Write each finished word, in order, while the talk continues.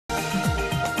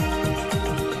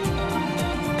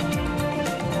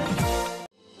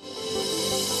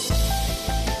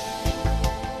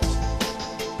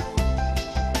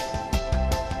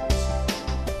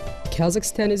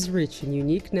Kazakhstan is rich in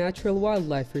unique natural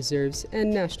wildlife reserves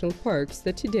and national parks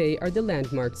that today are the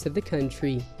landmarks of the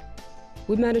country.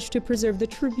 We managed to preserve the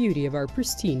true beauty of our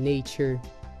pristine nature.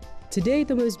 Today,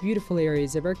 the most beautiful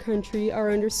areas of our country are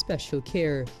under special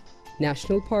care.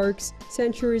 National parks,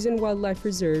 sanctuaries, and wildlife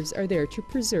reserves are there to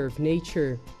preserve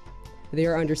nature. They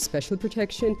are under special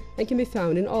protection and can be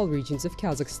found in all regions of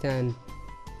Kazakhstan.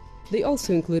 They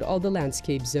also include all the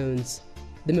landscape zones.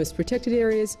 The most protected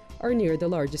areas are near the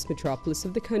largest metropolis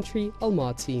of the country,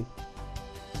 Almaty.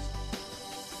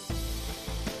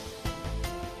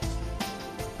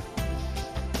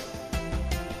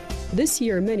 This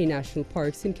year, many national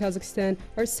parks in Kazakhstan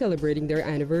are celebrating their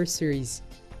anniversaries.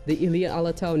 The Ili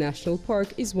Alatau National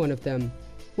Park is one of them.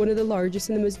 One of the largest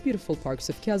and the most beautiful parks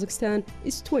of Kazakhstan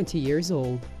is 20 years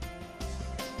old.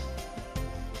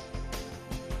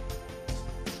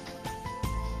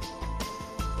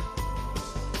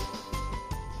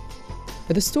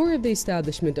 The story of the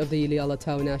establishment of the Ili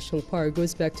Alatau National Park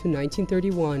goes back to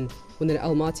 1931, when the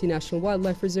Almaty National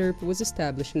Wildlife Reserve was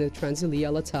established in the Trans-Ili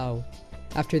Alatau.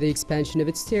 After the expansion of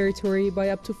its territory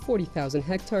by up to 40,000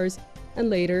 hectares and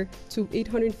later to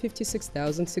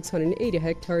 856,680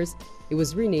 hectares, it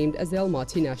was renamed as the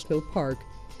Almaty National Park,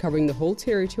 covering the whole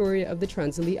territory of the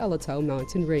Trans-Ili Alatau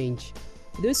mountain range.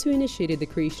 Those who initiated the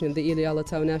creation of the Ili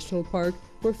Alatau National Park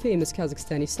were famous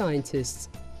Kazakhstani scientists.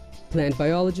 Plant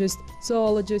biologists,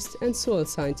 zoologists, and soil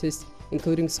scientists,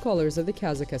 including scholars of the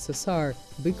Kazakh SSR,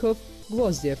 Bykov,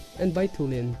 Gvozdev, and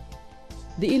Baitulin.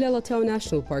 The Ili Alatau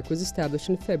National Park was established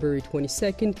on February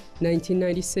 22,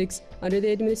 1996, under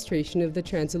the administration of the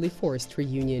Trans-Ili Forestry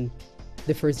Union.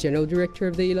 The first general director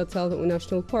of the Ili Alatau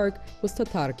National Park was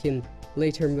Tatarkin,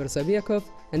 later Mirzabekov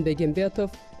and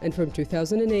Begembetov, and from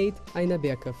 2008,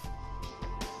 Aynabekov.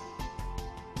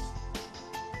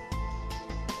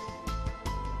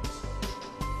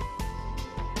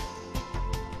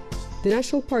 The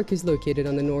national park is located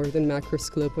on the northern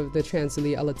macroslope of the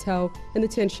Trans-Ili Alatau and the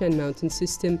Tian mountain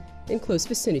system in close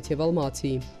vicinity of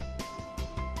Almaty.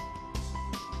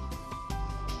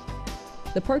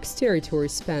 The park's territory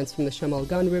spans from the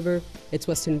Shamalgan River, its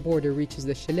western border reaches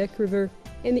the Shelek River,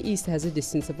 and the east has a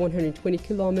distance of 120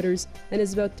 kilometers and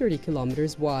is about 30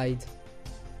 kilometers wide.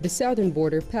 The southern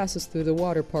border passes through the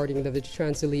water parting of the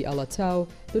Trans-Ili Alatau.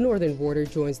 The northern border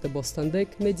joins the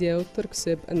Bostandek, Medeo,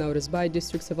 Turksib, and Nauruzbay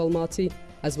districts of Almaty,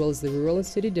 as well as the rural and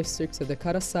city districts of the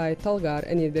Karasay, Talgar,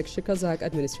 and Ilbekshi Kazakh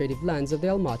administrative lands of the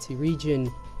Almaty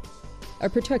region. A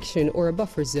protection or a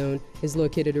buffer zone is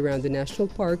located around the national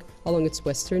park along its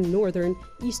western, northern,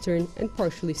 eastern, and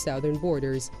partially southern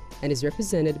borders, and is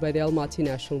represented by the Almaty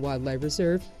National Wildlife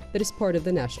Reserve that is part of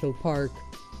the national park.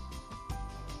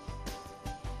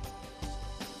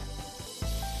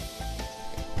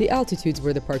 The altitudes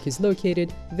where the park is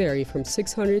located vary from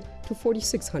 600 to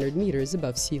 4,600 meters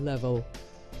above sea level.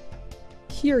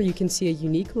 Here you can see a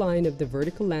unique line of the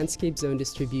vertical landscape zone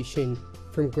distribution,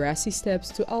 from grassy steppes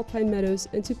to alpine meadows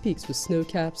and to peaks with snow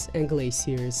caps and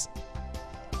glaciers.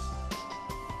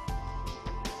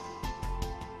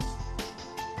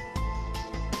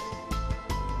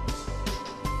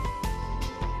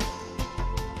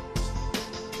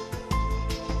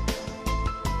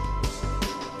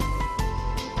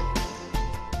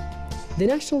 The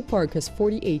national park has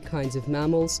 48 kinds of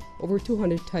mammals, over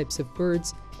 200 types of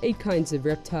birds, 8 kinds of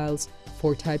reptiles,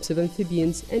 4 types of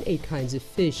amphibians, and 8 kinds of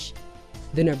fish.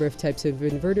 The number of types of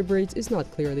invertebrates is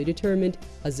not clearly determined,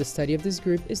 as the study of this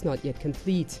group is not yet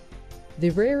complete.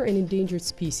 The rare and endangered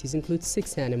species include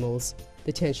 6 animals: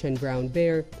 the Tian brown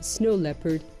bear, the snow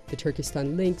leopard, the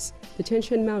Turkestan lynx, the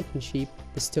Tian mountain sheep,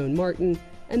 the stone marten,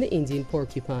 and the Indian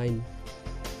porcupine.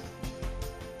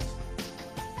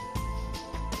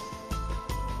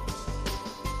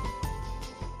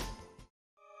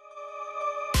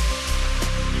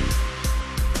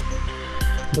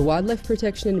 The Wildlife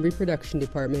Protection and Reproduction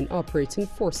Department operates in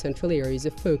 4 central areas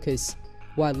of focus: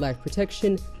 wildlife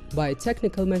protection,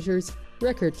 biotechnical measures,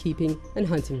 record keeping, and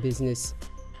hunting business.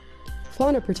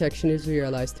 Fauna protection is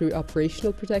realized through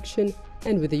operational protection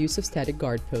and with the use of static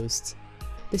guard posts.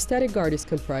 The static guard is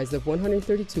comprised of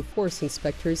 132 forest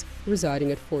inspectors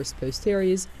residing at forest post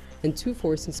areas and 2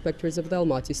 forest inspectors of the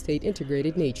Almaty State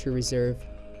Integrated Nature Reserve.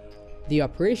 The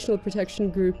Operational Protection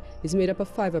Group is made up of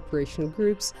 5 operational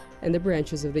groups and the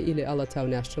branches of the Ili Alatau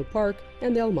National Park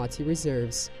and the Almaty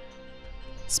Reserves.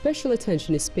 Special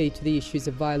attention is paid to the issues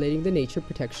of violating the nature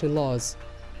protection laws.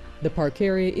 The park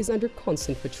area is under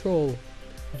constant patrol.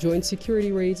 Joint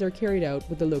security raids are carried out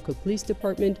with the local police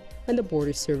department and the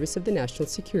border service of the National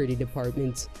Security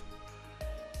Department.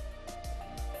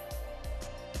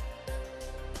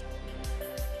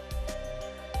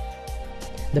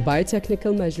 The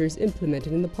biotechnical measures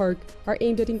implemented in the park are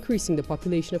aimed at increasing the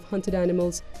population of hunted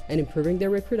animals and improving their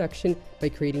reproduction by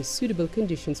creating suitable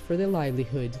conditions for their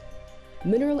livelihood.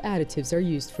 Mineral additives are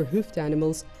used for hoofed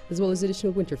animals, as well as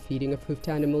additional winter feeding of hoofed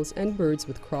animals and birds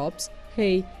with crops,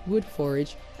 hay, wood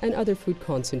forage, and other food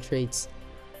concentrates.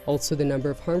 Also, the number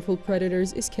of harmful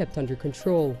predators is kept under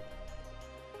control.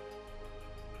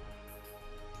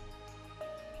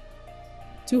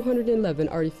 211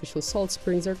 artificial salt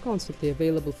springs are constantly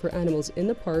available for animals in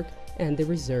the park and the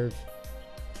reserve.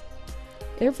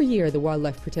 Every year, the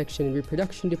Wildlife Protection and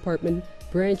Reproduction Department,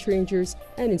 branch rangers,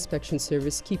 and inspection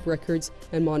service keep records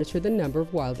and monitor the number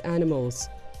of wild animals.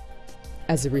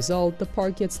 As a result, the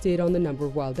park gets data on the number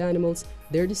of wild animals,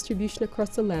 their distribution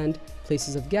across the land,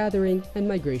 places of gathering, and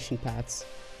migration paths.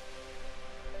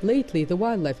 Lately, the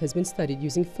wildlife has been studied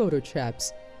using photo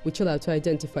traps, which allow to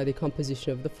identify the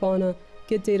composition of the fauna,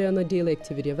 get data on the daily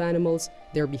activity of animals,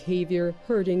 their behavior,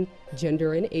 herding,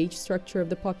 gender and age structure of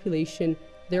the population,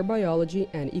 their biology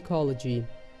and ecology.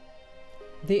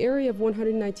 The area of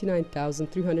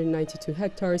 199,392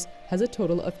 hectares has a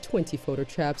total of 20 photo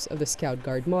traps of the Scout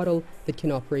Guard model that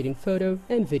can operate in photo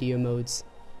and video modes.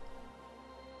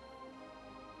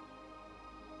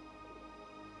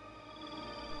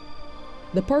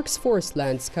 The park's forest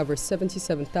lands cover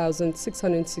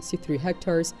 77,663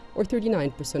 hectares, or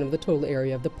 39% of the total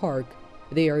area of the park.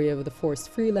 The area of the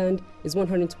forest-free land is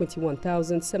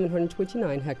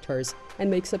 121,729 hectares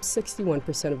and makes up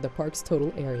 61% of the park's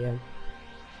total area.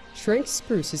 Shrank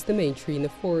spruce is the main tree in the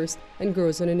forest and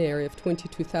grows on an area of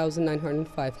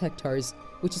 22,905 hectares,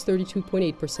 which is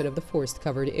 32.8% of the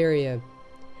forest-covered area.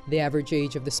 The average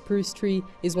age of the spruce tree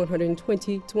is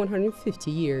 120 to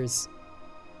 150 years.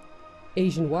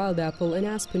 Asian wild apple and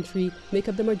aspen tree make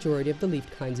up the majority of the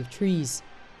leafed kinds of trees.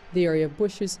 The area of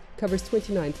bushes covers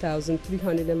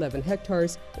 29,311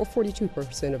 hectares, or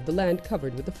 42% of the land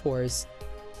covered with the forest.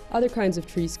 Other kinds of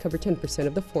trees cover 10%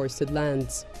 of the forested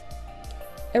lands.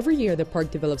 Every year, the park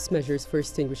develops measures for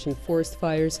extinguishing forest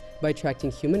fires by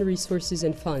attracting human resources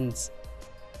and funds.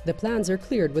 The plans are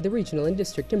cleared with the regional and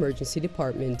district emergency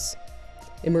departments.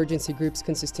 Emergency groups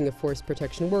consisting of forest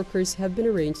protection workers have been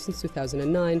arranged since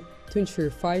 2009 to ensure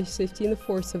fire safety in the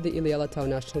forests of the Ili-Alatau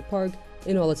National Park,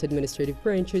 in all its administrative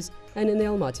branches, and in the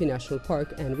Almaty National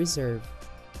Park and Reserve.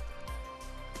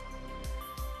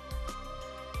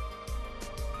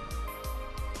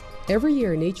 Every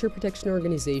year, nature protection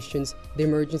organizations, the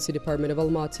Emergency Department of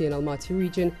Almaty and Almaty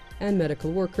Region, and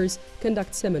medical workers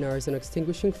conduct seminars on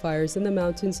extinguishing fires in the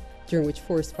mountains, during which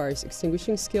forest fires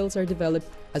extinguishing skills are developed,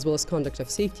 as well as conduct of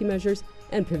safety measures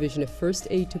and provision of first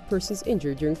aid to persons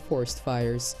injured during forest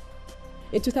fires.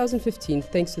 In 2015,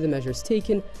 thanks to the measures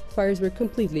taken, fires were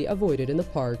completely avoided in the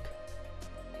park.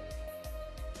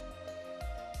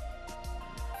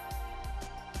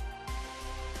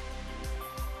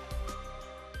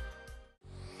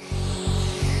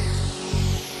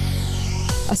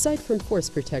 Aside from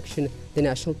forest protection, the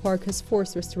national park has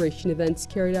forest restoration events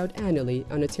carried out annually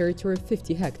on a territory of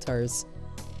 50 hectares.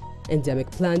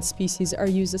 Endemic plant species are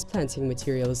used as planting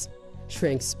materials: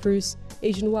 shrank spruce,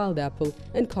 Asian wild apple,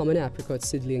 and common apricot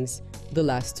seedlings, the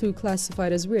last two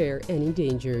classified as rare and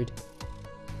endangered.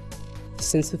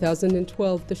 Since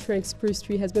 2012, the shrank spruce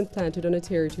tree has been planted on a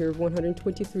territory of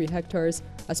 123 hectares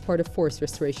as part of forest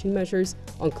restoration measures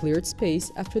on cleared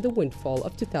space after the windfall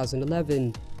of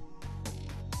 2011.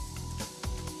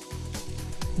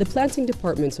 The planting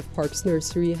departments of Park's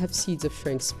nursery have seeds of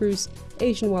shrank spruce,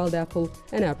 Asian wild apple,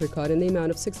 and apricot in the amount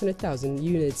of 600,000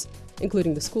 units,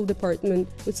 including the school department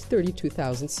with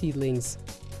 32,000 seedlings.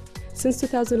 Since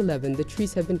 2011, the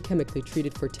trees have been chemically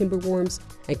treated for timber worms,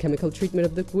 and chemical treatment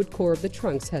of the wood core of the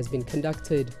trunks has been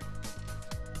conducted.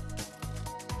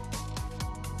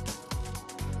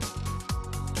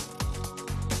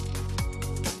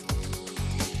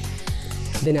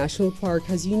 The national park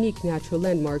has unique natural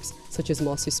landmarks such as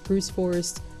mossy spruce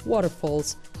forests,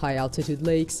 waterfalls, high-altitude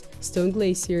lakes, stone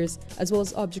glaciers, as well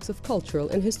as objects of cultural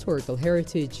and historical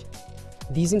heritage.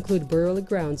 These include burial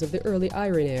grounds of the early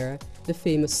Iron Era, the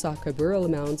famous Saka burial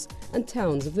mounds, and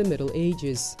towns of the Middle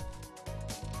Ages.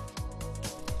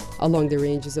 Along the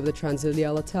ranges of the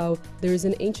Trans-Ili-Alatau, there is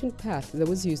an ancient path that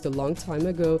was used a long time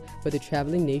ago by the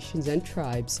traveling nations and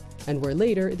tribes, and where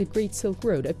later the Great Silk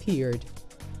Road appeared.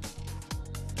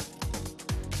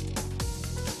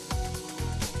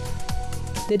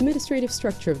 The administrative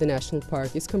structure of the national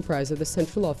park is comprised of the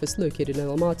central office located in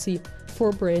Almaty,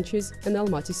 4 branches, and the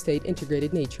Almaty State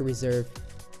Integrated Nature Reserve.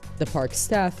 The park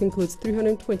staff includes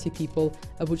 320 people,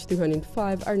 of which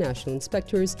 305 are national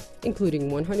inspectors, including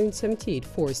 178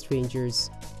 forest rangers.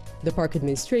 The park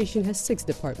administration has 6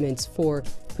 departments: 4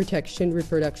 protection,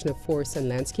 reproduction of forest and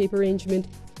landscape arrangement,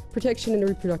 protection and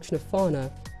reproduction of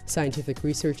fauna, scientific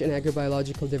research and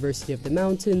agrobiological diversity of the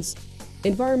mountains,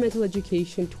 environmental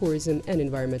education, tourism and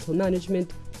environmental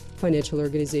management, financial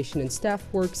organization and staff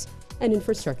works, and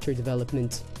infrastructure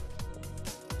development.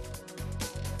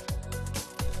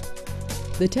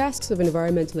 The tasks of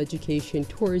environmental education,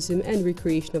 tourism, and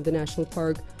recreation of the national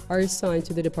park are assigned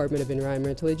to the Department of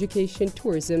Environmental Education,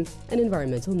 Tourism, and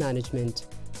Environmental Management.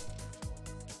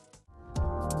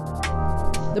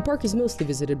 The park is mostly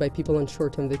visited by people on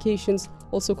short-term vacations,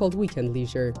 also called weekend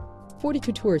leisure.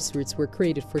 42 tourist routes were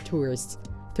created for tourists,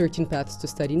 13 paths to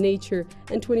study nature,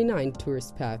 and 29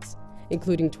 tourist paths,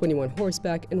 including 21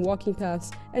 horseback and walking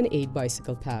paths and 8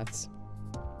 bicycle paths.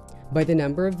 By the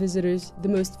number of visitors, the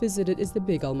most visited is the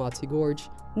Big Almaty Gorge,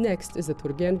 next is the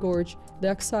Turgen Gorge, the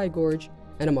Aksai Gorge,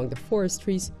 and among the forest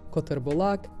trees,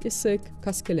 Kotorbolak, Issyk,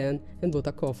 Kaskelen, and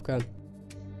Butakovka.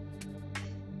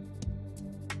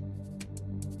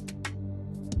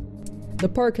 The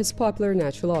park has popular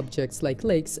natural objects like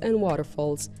lakes and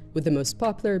waterfalls, with the most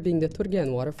popular being the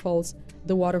Turgen waterfalls,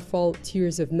 the waterfall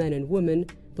Tears of Men and Women,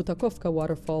 Butakovka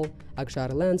waterfall,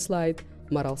 Akjar landslide,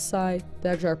 Maralsai, the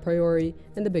Akjar Priori,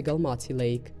 and the Big Almaty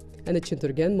Lake, and the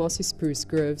Chinturgen mossy spruce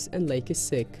groves and Lake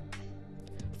Issyk.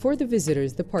 For the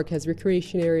visitors, the park has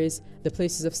recreation areas. The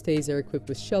places of stays are equipped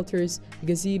with shelters,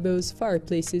 gazebos,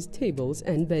 fireplaces, tables,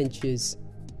 and benches.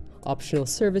 Optional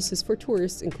services for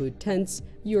tourists include tents,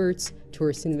 yurts,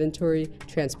 tourist inventory,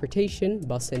 transportation,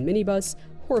 bus and minibus,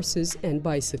 horses, and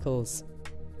bicycles.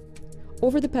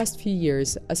 Over the past few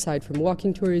years, aside from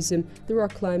walking tourism, the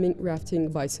rock climbing, rafting,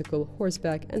 bicycle,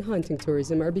 horseback, and hunting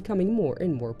tourism are becoming more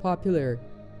and more popular.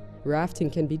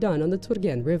 Rafting can be done on the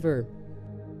Turgen River.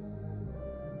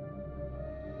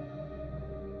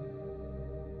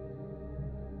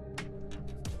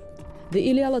 The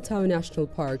Ili Alatau National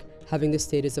Park, having the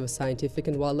status of a scientific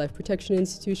and wildlife protection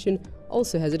institution,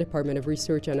 also has a Department of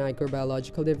Research on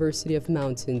Agrobiological Diversity of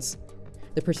Mountains.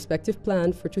 The perspective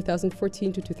plan for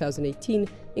 2014 to 2018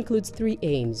 includes 3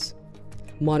 aims: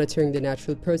 monitoring the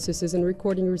natural processes and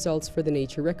recording results for the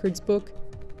Nature Records Book,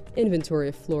 inventory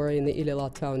of flora in the Ili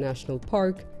Alatau National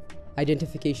Park,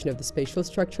 identification of the spatial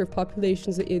structure of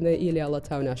populations in the Ili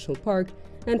Alatau National Park,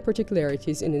 and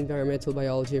particularities in environmental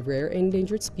biology of rare and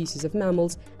endangered species of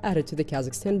mammals added to the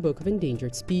Kazakhstan Book of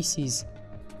Endangered Species.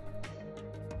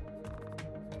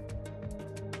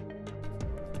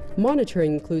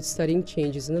 Monitoring includes studying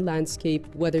changes in the landscape,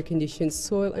 weather conditions,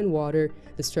 soil and water,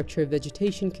 the structure of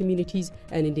vegetation communities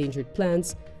and endangered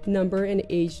plants, number and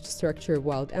aged structure of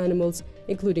wild animals,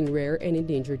 including rare and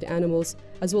endangered animals,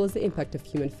 as well as the impact of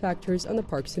human factors on the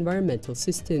park's environmental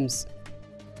systems.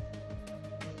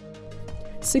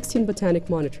 16 botanic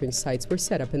monitoring sites were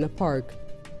set up in the park.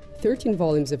 13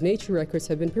 volumes of nature records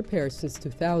have been prepared since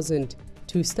 2000.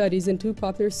 2 studies and 2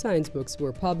 popular science books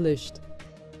were published.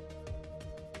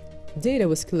 Data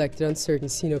was collected on certain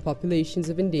cyno populations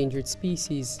of endangered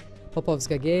species: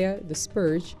 Popovska gea, the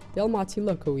spurge, the Almaty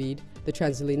locoweed, the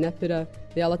Transilinepida,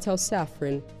 the Alatau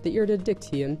saffron, the Irda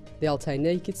dictium, the Altai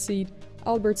naked seed,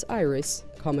 Albert's iris,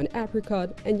 common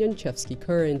apricot, and Yanchevsky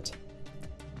currant.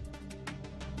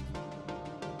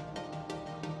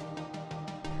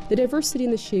 The diversity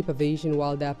in the shape of Asian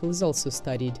wild apple is also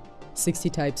studied. 60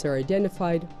 types are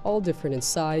identified, all different in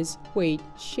size, weight,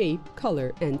 shape,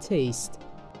 color, and taste.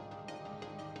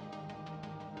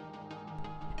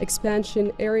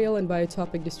 Expansion, aerial and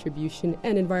biotopic distribution,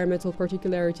 and environmental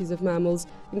particularities of mammals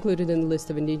included in the list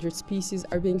of endangered species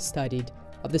are being studied.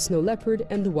 Of the snow leopard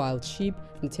and the wild sheep,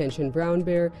 the Tiantian brown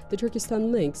bear, the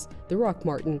Turkestan lynx, the rock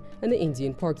marten, and the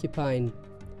Indian porcupine.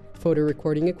 Photo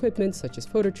recording equipment, such as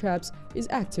photo traps, is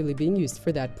actively being used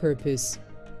for that purpose.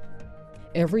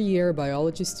 Every year,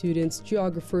 biology students,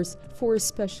 geographers, forest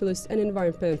specialists, and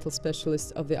environmental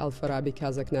specialists of the Al-Farabi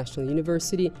Kazakh National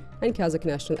University and Kazakh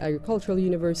National Agricultural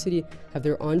University have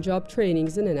their on-job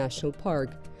trainings in a national park,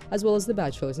 as well as the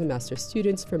bachelor's and master's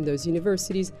students from those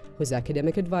universities whose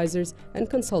academic advisors and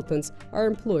consultants are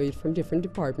employed from different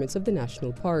departments of the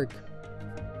national park.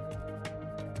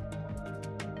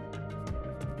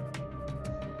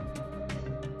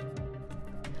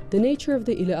 The nature of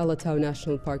the Ili Alatau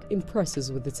National Park impresses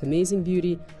with its amazing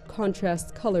beauty,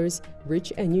 contrast, colors,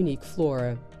 rich and unique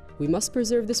flora. We must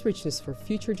preserve this richness for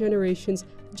future generations,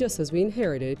 just as we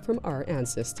inherited it from our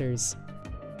ancestors.